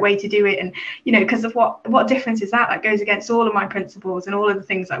is the right way to do it, and because of what difference is that goes against all of my principles and all of the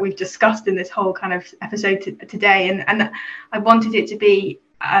things that we've discussed in this whole kind of episode today, and I wanted it to be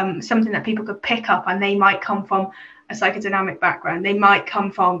something that people could pick up, and they might come from a psychodynamic background, they might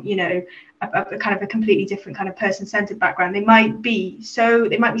come from a kind of a completely different kind of person-centered background. They might be so far,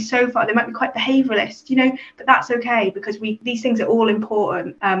 they might be quite behavioralist, you know, but that's okay, because these things are all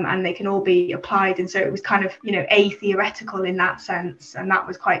important, and they can all be applied. And so it was kind of, you know, theoretical in that sense, and that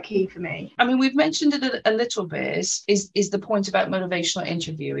was quite key for me. I mean, we've mentioned it a little bit, is the point about motivational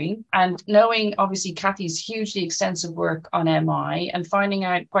interviewing, and knowing obviously Kathy's hugely extensive work on MI, and finding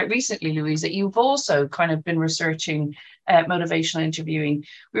out quite recently, Louise, that you've also kind of been researching motivational interviewing.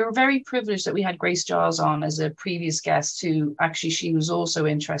 We were very privileged that we had Grace Giles on as a previous guest, who actually, she was also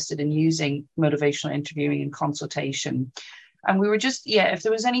interested in using motivational interviewing in consultation. And we were just, if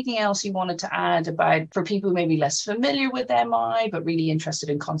there was anything else you wanted to add about, for people who may be less familiar with MI, but really interested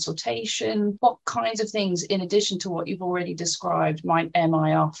in consultation, what kinds of things, in addition to what you've already described, might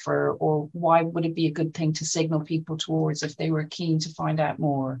MI offer, or why would it be a good thing to signal people towards if they were keen to find out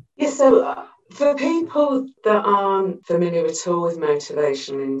more? Yeah, so for people that aren't familiar at all with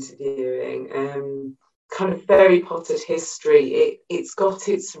motivational interviewing, kind of very potted history, it's got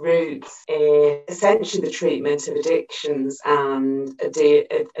its roots in essentially the treatment of addictions and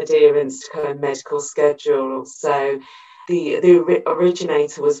adherence to kind of medical schedules. So the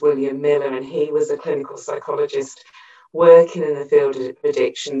originator was William Miller, and he was a clinical psychologist working in the field of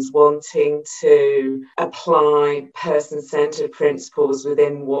addictions, wanting to apply person-centered principles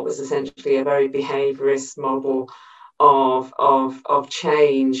within what was essentially a very behaviourist model of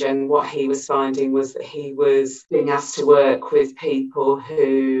change. And what he was finding was that he was being asked to work with people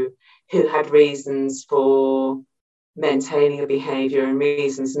who had reasons for maintaining a behaviour and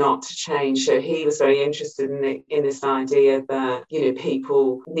reasons not to change. So he was very interested in this idea that, you know,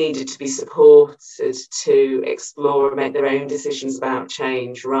 people needed to be supported to explore and make their own decisions about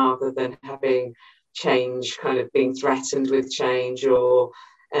change, rather than having change kind of being threatened with change, or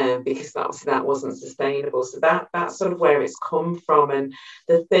because that wasn't sustainable. So that's sort of where it's come from. And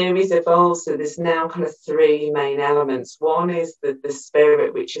the theories evolved. So there's now kind of three main elements. One is the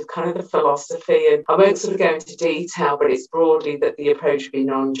spirit, which is kind of the philosophy. And I won't sort of go into detail, but it's broadly that the approach would be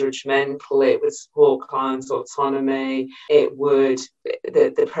non-judgmental. It would support clients' autonomy.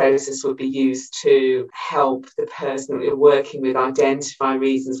 The process would be used to help the person that you're working with identify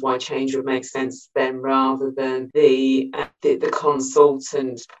reasons why change would make sense to them, rather than the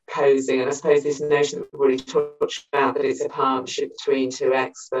consultant proposing. And I suppose this notion that we've already touched about, that it's a partnership between two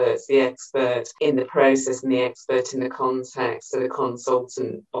experts, the expert in the process and the expert in the context. So the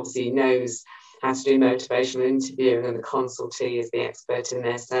consultant obviously knows how to do motivational interviewing, and the consultee is the expert in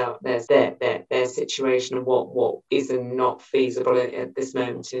their situation and what is and not feasible at this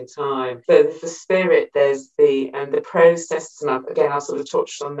moment in time. So there's the spirit, there's the process, and I've sort of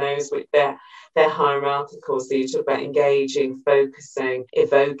touched on those, which they're hierarchical. So you talk about engaging, focusing,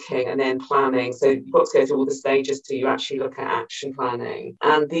 evoking, and then planning. So you've got to go through all the stages till you actually look at action planning.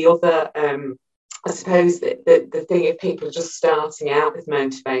 And the other I suppose that the thing, if people are just starting out with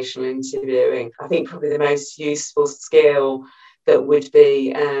motivational interviewing, I think probably the most useful skill that would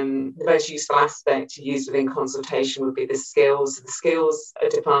be the most useful aspect to use within consultation would be the skills. The skills are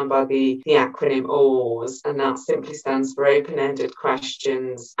defined by the acronym OARS, and that simply stands for open-ended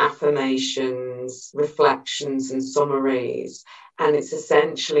questions, affirmations, reflections, and summaries. And it's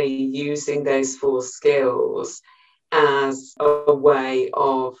essentially using those four skills as a way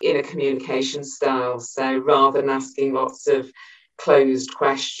of inner communication style. So rather than asking lots of closed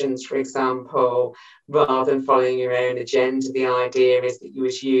questions, for example, rather than following your own agenda, the idea is that you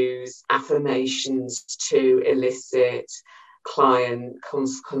would use affirmations to elicit client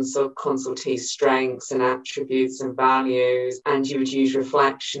consultee strengths and attributes and values, and you would use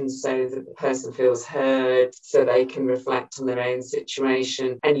reflections so that the person feels heard, so they can reflect on their own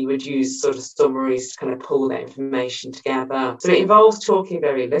situation, and you would use sort of summaries to kind of pull that information together. So it involves talking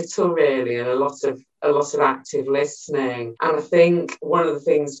very little, really, and a lot of active listening. And I think one of the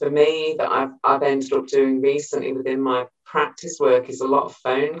things for me that I've ended up doing recently within my practice work is a lot of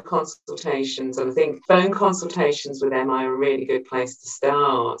phone consultations. And I think phone consultations with MI are a really good place to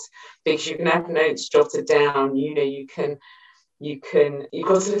start, because you can have notes jotted down. You've got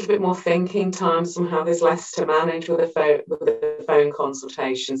a little bit more thinking time. Somehow there's less to manage with a phone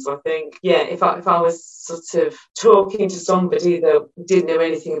consultation. So I think, if I was sort of talking to somebody that didn't know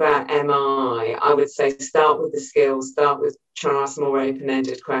anything about MI, I would say start with the skills, start with trying to ask more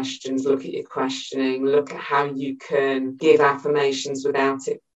open-ended questions, look at your questioning, look at how you can give affirmations without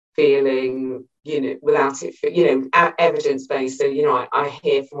it feeling, evidence-based. So, I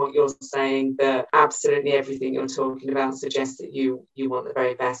hear from what you're saying that absolutely everything you're talking about suggests that you want the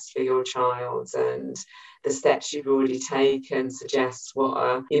very best for your child, and the steps you've already taken suggest what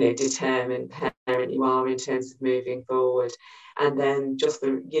a, determined you are in terms of moving forward. And then just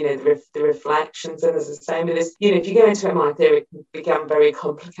the reflections. And as I say, I mean, if you go into MI theory, it can become very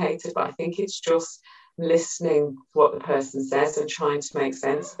complicated, but I think it's just listening to what the person says and trying to make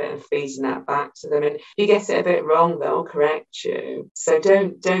sense of it and feeding that back to them. And if you get it a bit wrong, they'll correct you. So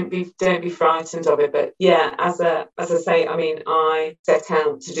don't be frightened of it. But yeah, as I say, I mean, I set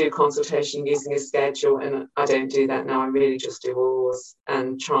out to do consultation using a schedule, and I don't do that now. I really just do oars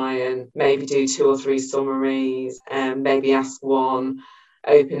and try and maybe do 2 or 3 summaries and maybe ask one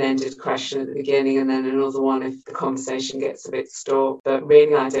open-ended question at the beginning and then another one if the conversation gets a bit stuck. But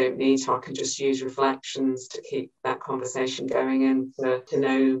really, I don't need to. I can just use reflections to keep that conversation going and to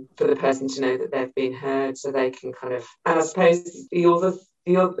know, for the person to know that they've been heard, so they can kind of. And I suppose the other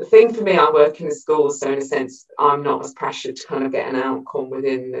thing for me, I work in a school, so in a sense, I'm not as pressured to kind of get an outcome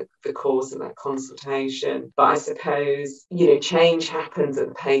within the course of that consultation. But I suppose, change happens at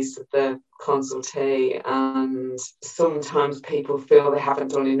the pace of the consultee, and sometimes people feel they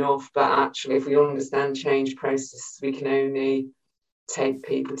haven't done enough, but actually, if we understand change processes, we can only take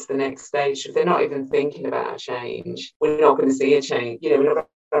people to the next stage. If they're not even thinking about a change, we're not going to see a change. We're not going to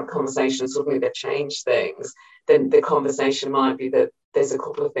have a conversation and suddenly they've changed things. Then the conversation might be that there's a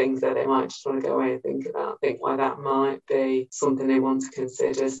couple of things that they might just want to go away and think why that might be something they want to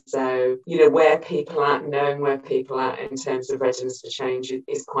consider. So, where people are at, knowing where people are at in terms of readiness for change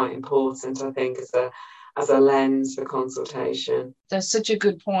is quite important, I think, as a lens for consultation. That's such a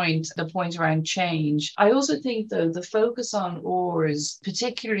good point, the point around change. I also think, though, the focus on OARS,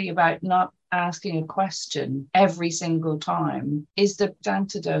 particularly about not asking a question every single time, is the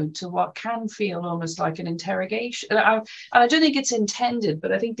antidote to what can feel almost like an interrogation. And I don't think it's intended,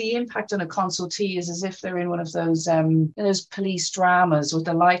 but I think the impact on a consultee is as if they're in one of those police dramas with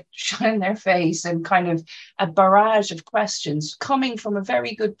the light shining in their face and kind of a barrage of questions coming from a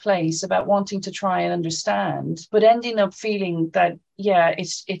very good place about wanting to try and understand, but ending up feeling that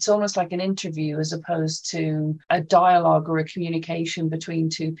it's almost like an interview as opposed to a dialogue or a communication between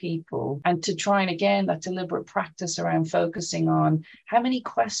two people. And to try and, again, that deliberate practice around focusing on how many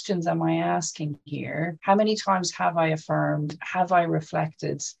questions am I asking here? How many times have I affirmed? Have I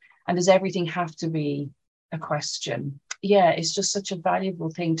reflected? And does everything have to be a question? Yeah, it's just such a valuable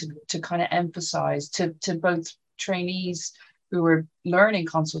thing to kind of emphasize to both trainees who are learning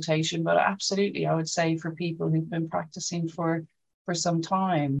consultation, but absolutely, I would say, for people who've been practicing for some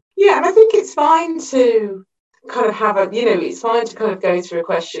time. Yeah, and I think it's fine to kind of have it's fine to kind of go through a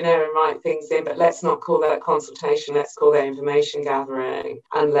questionnaire and write things in, but let's not call that consultation, let's call that information gathering,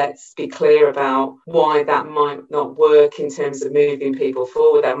 and let's be clear about why that might not work in terms of moving people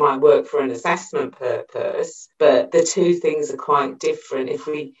forward. That might work for an assessment purpose, but the two things are quite different.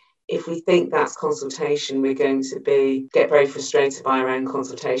 If we think that's consultation, we're going to get very frustrated by our own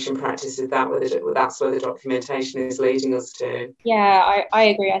consultation practices. That's where the documentation is leading us to. Yeah, I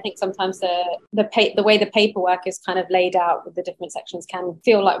agree. I think sometimes the way the paperwork is kind of laid out with the different sections can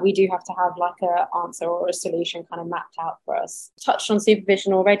feel like we do have to have like a answer or a solution kind of mapped out for us. Touched on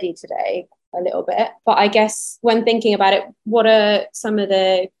supervision already today a little bit, but I guess when thinking about it, what are some of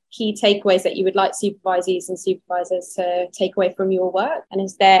the key takeaways that you would like supervisees and supervisors to take away from your work? And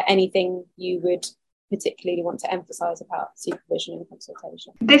is there anything you would particularly want to emphasize about supervision and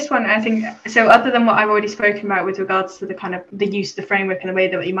consultation? This one, I think, so other than what I've already spoken about with regards to the kind of the use of the framework and the way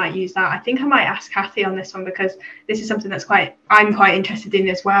that you might use that, I think I might ask Kathy on this one, because this is something that's I'm quite interested in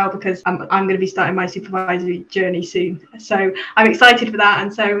as well, because I'm going to be starting my supervisory journey soon. So I'm excited for that.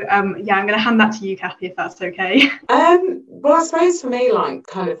 And so, I'm going to hand that to you, Kathy, if that's okay. Well, I suppose for me,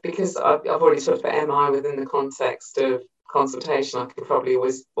 kind of, because I've already talked about MI within the context of consultation, I could probably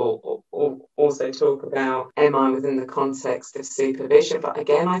always also talk about MI within the context of supervision. But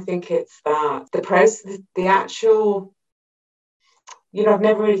again, I think it's that the process, the actual, I've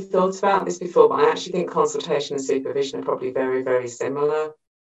never really thought about this before, but I actually think consultation and supervision are probably very, very similar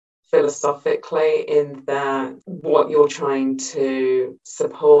philosophically, in that what you're trying to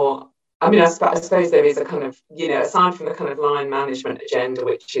support. I mean, I suppose there is a kind of, aside from the kind of line management agenda,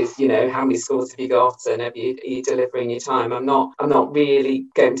 which is, how many scores have you got and are you delivering your time? I'm not really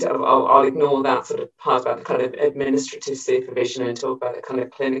going to, I'll ignore that sort of part about the kind of administrative supervision and talk about the kind of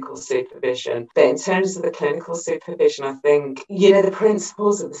clinical supervision. But in terms of the clinical supervision, I think, the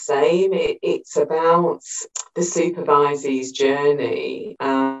principles are the same. It's about the supervisee's journey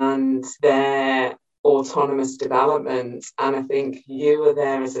and their autonomous development, and I think you are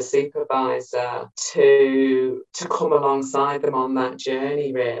there as a supervisor to come alongside them on that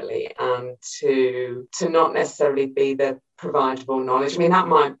journey, really, and to not necessarily be the provider of all knowledge. I mean, that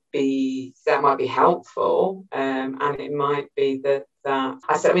might be helpful, and it might be that I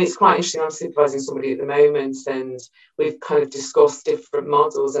mean, it's quite interesting. I'm supervising somebody at the moment, and we've kind of discussed different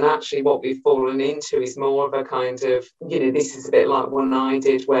models, and actually what we've fallen into is more of a kind of, this is a bit like one I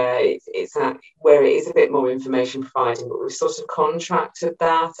did, where it is a bit more information providing, but we've sort of contracted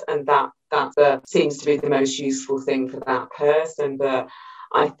that, and that seems to be the most useful thing for that person. But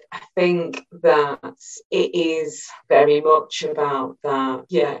I think that it is very much about that.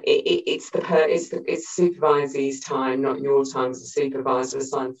 Yeah, it's supervisee's time, not your time as a supervisor,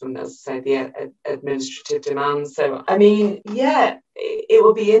 aside from, as I say, the administrative demands. So, I mean, yeah, it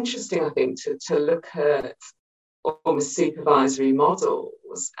will be interesting, I think, to look at almost supervisory models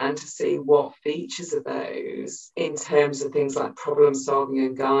and to see what features of those in terms of things like problem solving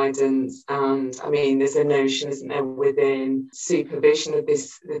and guidance. And I mean, there's a notion, isn't there, within supervision of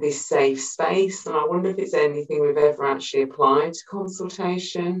this safe space, and I wonder if it's anything we've ever actually applied to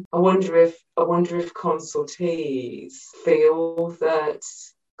consultation. I wonder if consultees feel that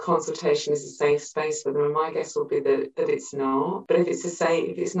consultation is a safe space for them, and my guess will be that it's not. But if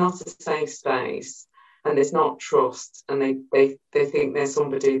it's not a safe space, and there's not trust, and they think there's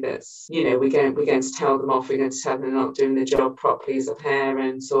somebody that's, we're going to tell them off, we're going to tell them they're not doing their job properly as a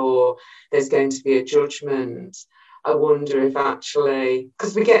parent, or there's going to be a judgment. I wonder if actually,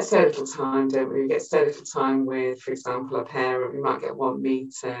 because we get so little time, don't we? We get so little time with, for example, a parent. We might get one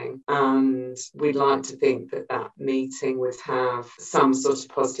meeting, and we'd like to think that meeting would have some sort of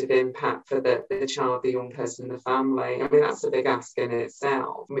positive impact for the child, the young person, the family. I mean, that's a big ask in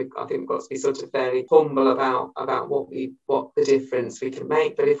itself. I think we've got to be sort of fairly humble about what the difference we can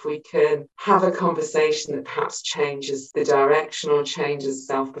make. But if we can have a conversation that perhaps changes the direction or changes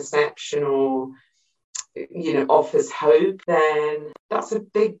self-perception, or offers hope, then that's a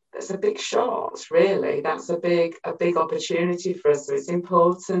big shot, really. That's a big opportunity for us. So it's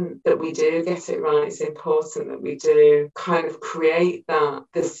important that we do get it right. It's important that we do kind of create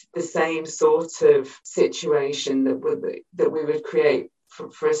the same sort of situation that we would create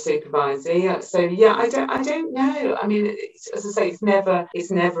for a supervisor. So yeah, I don't know. I mean, as I say,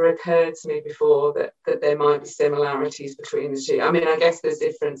 it's never occurred to me before that there might be similarities between the two. I mean, I guess there's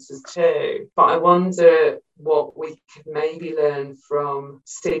differences too, but I wonder what we could maybe learn from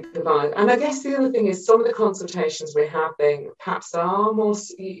supervisors. And I guess the other thing is, some of the consultations we're having perhaps are more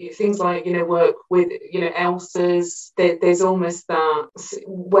things like, work with, ELSAs. There's almost that,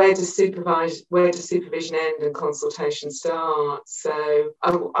 where does supervision end and consultation start? So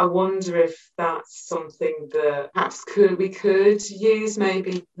I wonder if that's something that perhaps we could use,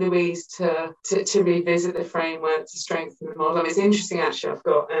 maybe, Louise, to revisit the framework to strengthen the model. I mean, it's interesting, actually.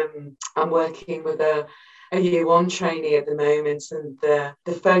 I'm working with a Year 1 trainee at the moment, and the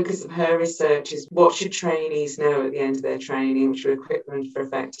focus of her research is what should trainees know at the end of their training, which will equip them for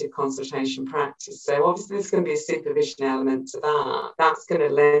effective consultation practice. So obviously there's going to be a supervision element to that. That's going to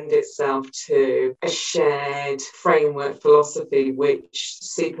lend itself to a shared framework philosophy, which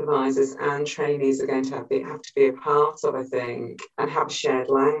supervisors and trainees are going to have to be a part of, I think, and have a shared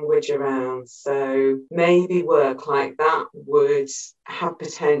language around. So maybe work like that would have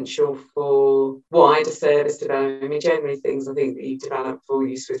potential for wider service development. I mean, generally things I think that you develop for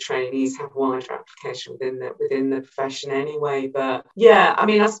use with trainees have wider application within the profession anyway. But yeah, I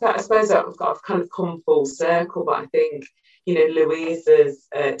mean, I suppose I've kind of come full circle, but I think, Louisa's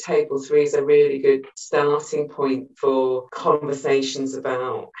table 3 is a really good starting point for conversations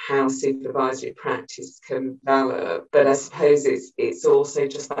about how supervisory practice can develop. But I suppose it's also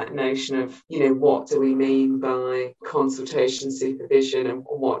just that notion of, what do we mean by consultation supervision, and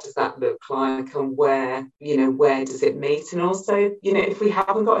what does that look like, and where does it meet? And also, if we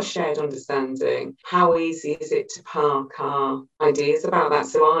haven't got a shared understanding, how easy is it to park our ideas about that?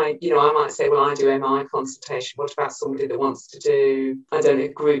 So I might say, well, I do MI consultation. What about somebody that wants to do, I don't know,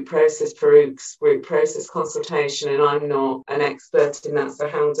 group process consultation, and I'm not an expert in that? So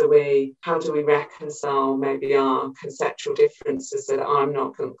how do we reconcile maybe our conceptual differences, so that I'm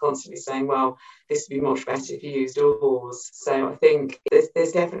not constantly saying, well, this would be much better if you used yours? So I think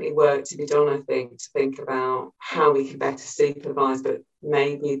there's definitely work to be done, I think, to think about how we can better supervise, but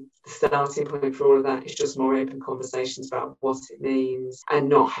maybe the starting point for all of that is just more open conversations about what it means, and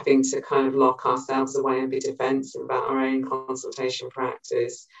not having to kind of lock ourselves away and be defensive about our own consultation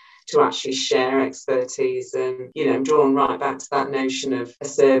practice, to actually share expertise. And I'm drawn right back to that notion of a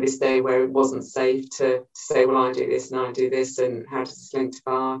service day where it wasn't safe to say, well, I do this and I do this, and how does this link to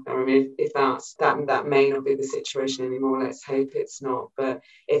Bath? I mean, if that may not be the situation anymore, let's hope it's not. But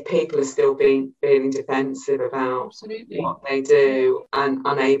if people are still feeling defensive about what they do and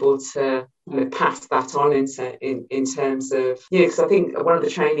unable to pass that on in terms of, because I think one of the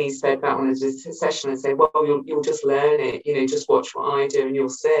trainees said that on a session and said, well, you'll just learn it, just watch what I do and you'll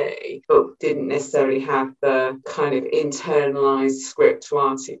see, but didn't necessarily have the kind of internalized script to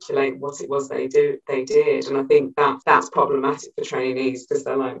articulate what it was they did. And I think that's problematic for trainees, because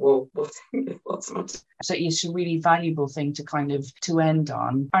they're like, well, what's my... So it's a really valuable thing to end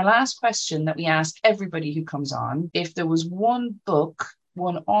on. Our last question that we ask everybody who comes on: if there was one book,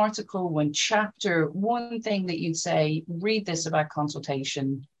 one article, one chapter, one thing that you'd say, read this about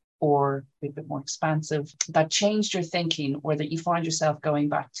consultation, or a bit more expansive, that changed your thinking, or that you find yourself going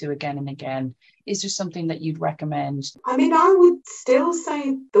back to again and again, is there something that you'd recommend? I mean, I would still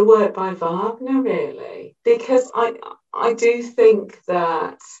say the work by Wagner, really, because I do think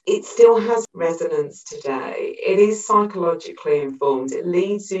that it still has resonance today. It is psychologically informed. It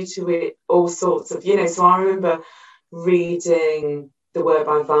leads you to it all sorts of, so I remember reading the work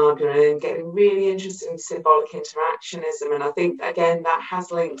by Wagner and getting really interested in symbolic interactionism, and I think again that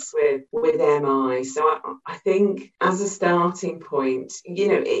has links with MI. So I think as a starting point,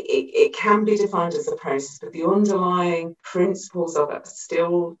 it can be defined as a process, but the underlying principles of it are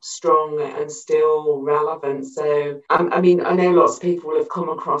still strong and still relevant. So I mean, I know lots of people have come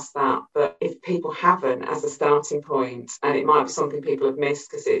across that, but if people haven't, as a starting point, and it might be something people have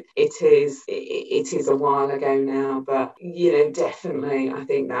missed because it is a while ago now, but definitely I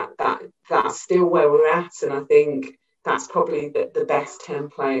think that's still where we're at, and I think that's probably the best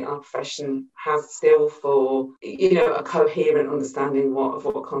template our profession has still for a coherent understanding of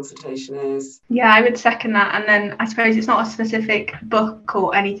what consultation is. Yeah, I would second that. And then I suppose it's not a specific book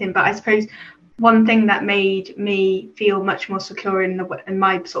or anything, but I suppose one thing that made me feel much more secure in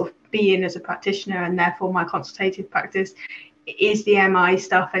my sort of being as a practitioner, and therefore my consultative practice, is the MI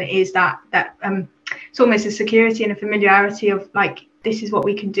stuff, and it is that it's almost a security and a familiarity of like, this is what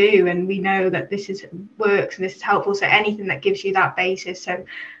we can do, and we know that this works and this is helpful. So anything that gives you that basis, so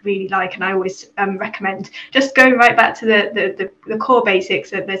really and I always recommend just going right back to the core basics.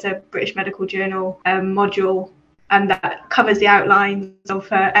 That there's a British Medical Journal module, and that covers the outlines of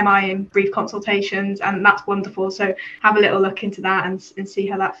MI in brief consultations, and that's wonderful. So have a little look into that and see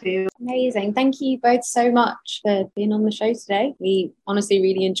how that feels. Amazing. Thank you both so much for being on the show today. We honestly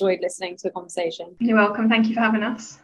really enjoyed listening to the conversation. You're welcome. Thank you for having us.